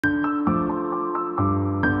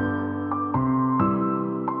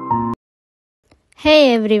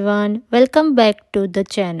Hey everyone, welcome back to the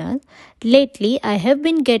channel. Lately, I have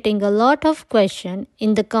been getting a lot of questions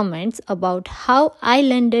in the comments about how I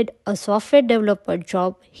landed a software developer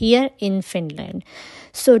job here in Finland.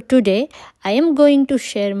 So today, I am going to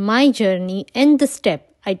share my journey and the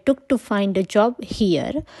step I took to find a job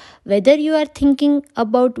here. Whether you are thinking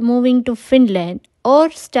about moving to Finland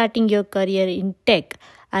or starting your career in tech,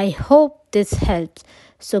 I hope this helps.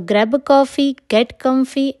 So grab a coffee, get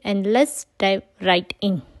comfy, and let's dive right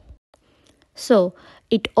in. So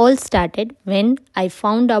it all started when I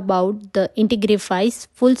found about the Integrify's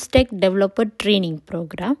full stack developer training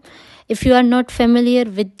program. If you are not familiar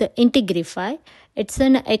with the Integrify, it's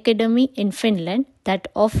an academy in Finland that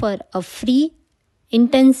offer a free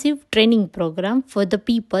intensive training program for the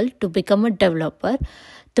people to become a developer.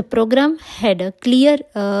 The program had a clear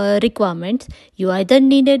requirements. You either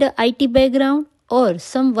needed an IT background or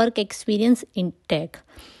some work experience in tech.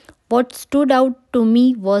 What stood out to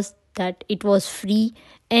me was that it was free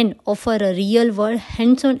and offer a real world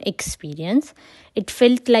hands-on experience. It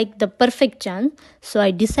felt like the perfect chance, so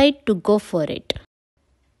I decided to go for it.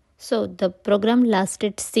 So the program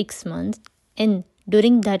lasted 6 months, and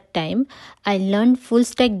during that time I learned full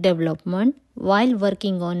stack development while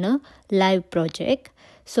working on a live project.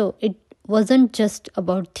 So it wasn't just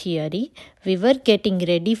about theory. We were getting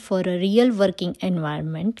ready for a real working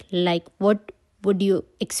environment, like what would you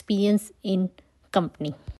experience in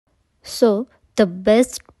company. So the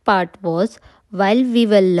best part was, while we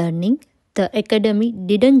were learning, the academy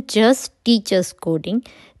didn't just teach us coding,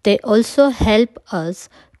 they also help us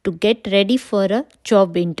to get ready for a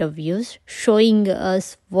job interviews, showing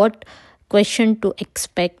us what question to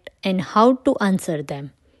expect and how to answer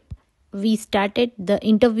them. We started the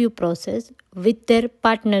interview process with their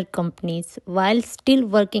partner companies while still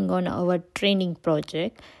working on our training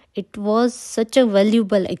project. It was such a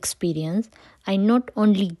valuable experience. I not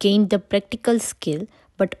only gained the practical skill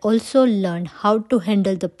but also learned how to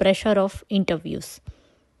handle the pressure of interviews.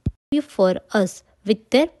 For us with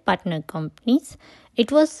their partner companies,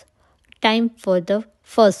 it was time for the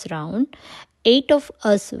first round. 8 of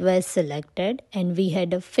us were selected and we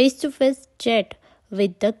had a face-to-face chat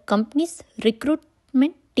with the company's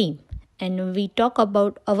recruitment team, and we talk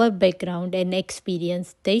about our background and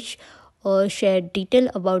experience. They shared detail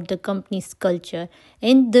about the company's culture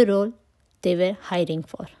and the role they were hiring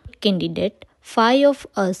for. Candidate, 5 of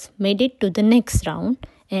us made it to the next round,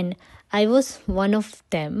 and I was one of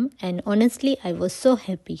them, and honestly I was so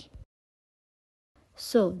happy.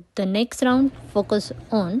 So the next round focused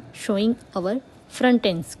on showing our front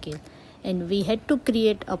end skill, and we had to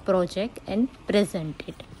create a project and present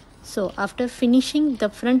it. So after finishing the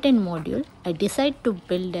front end module, I decided to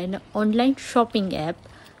build an online shopping app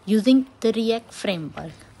using the React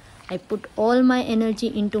framework. I put all my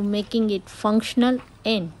energy into making it functional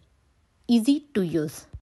and easy to use.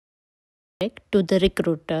 To the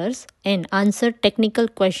recruiters and answer technical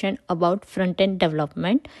question about front-end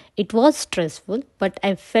development. It was stressful, but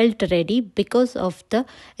I felt ready because of the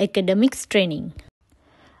academics training.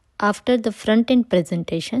 After the front-end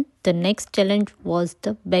presentation, the next challenge was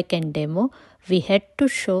the back-end demo. We had to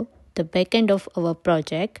show the back-end of our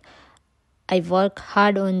project. I worked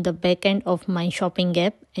hard on the back-end of my shopping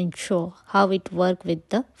app and show how it worked with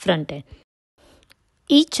the front-end.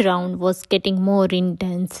 Each round was getting more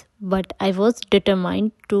intense, but I was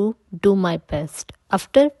determined to do my best.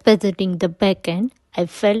 After presenting the backend, I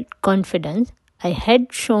felt confident. I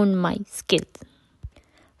had shown my skills.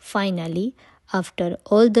 Finally, after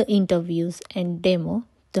all the interviews and demo,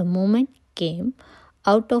 the moment came.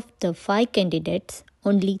 Out of the 5 candidates,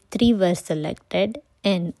 only 3 were selected,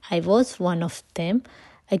 and I was one of them.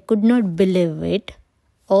 I could not believe it.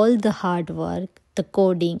 All the hard work, the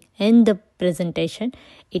coding, and the presentation,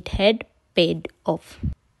 it had paid off.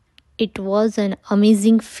 It was an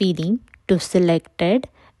amazing feeling to selected,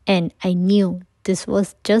 and I knew this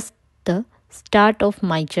was just the start of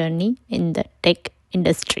my journey in the tech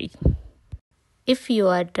industry. If you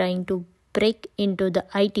are trying to break into the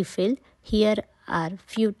IT field, here are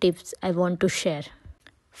few tips I want to share.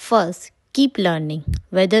 First, keep learning,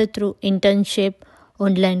 whether through internship,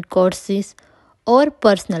 online courses, or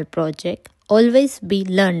personal project. Always be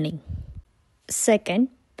learning. Second,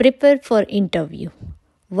 prepare for interview.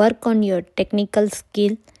 Work on your technical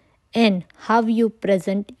skill and how you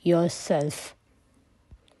present yourself.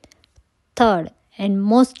 Third, and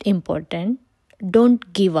most important,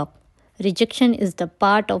 don't give up. Rejection is the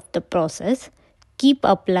part of the process. Keep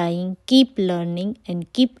applying, keep learning,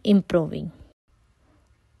 and keep improving.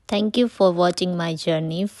 Thank you for watching my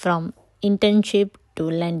journey from internship to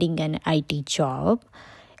landing an IT job.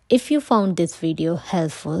 If you found this video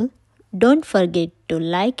helpful, Don't forget to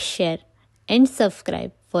like, share, and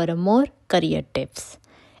subscribe for more career tips.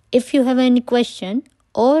 If you have any question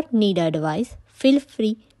or need advice, feel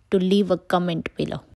free to leave a comment below.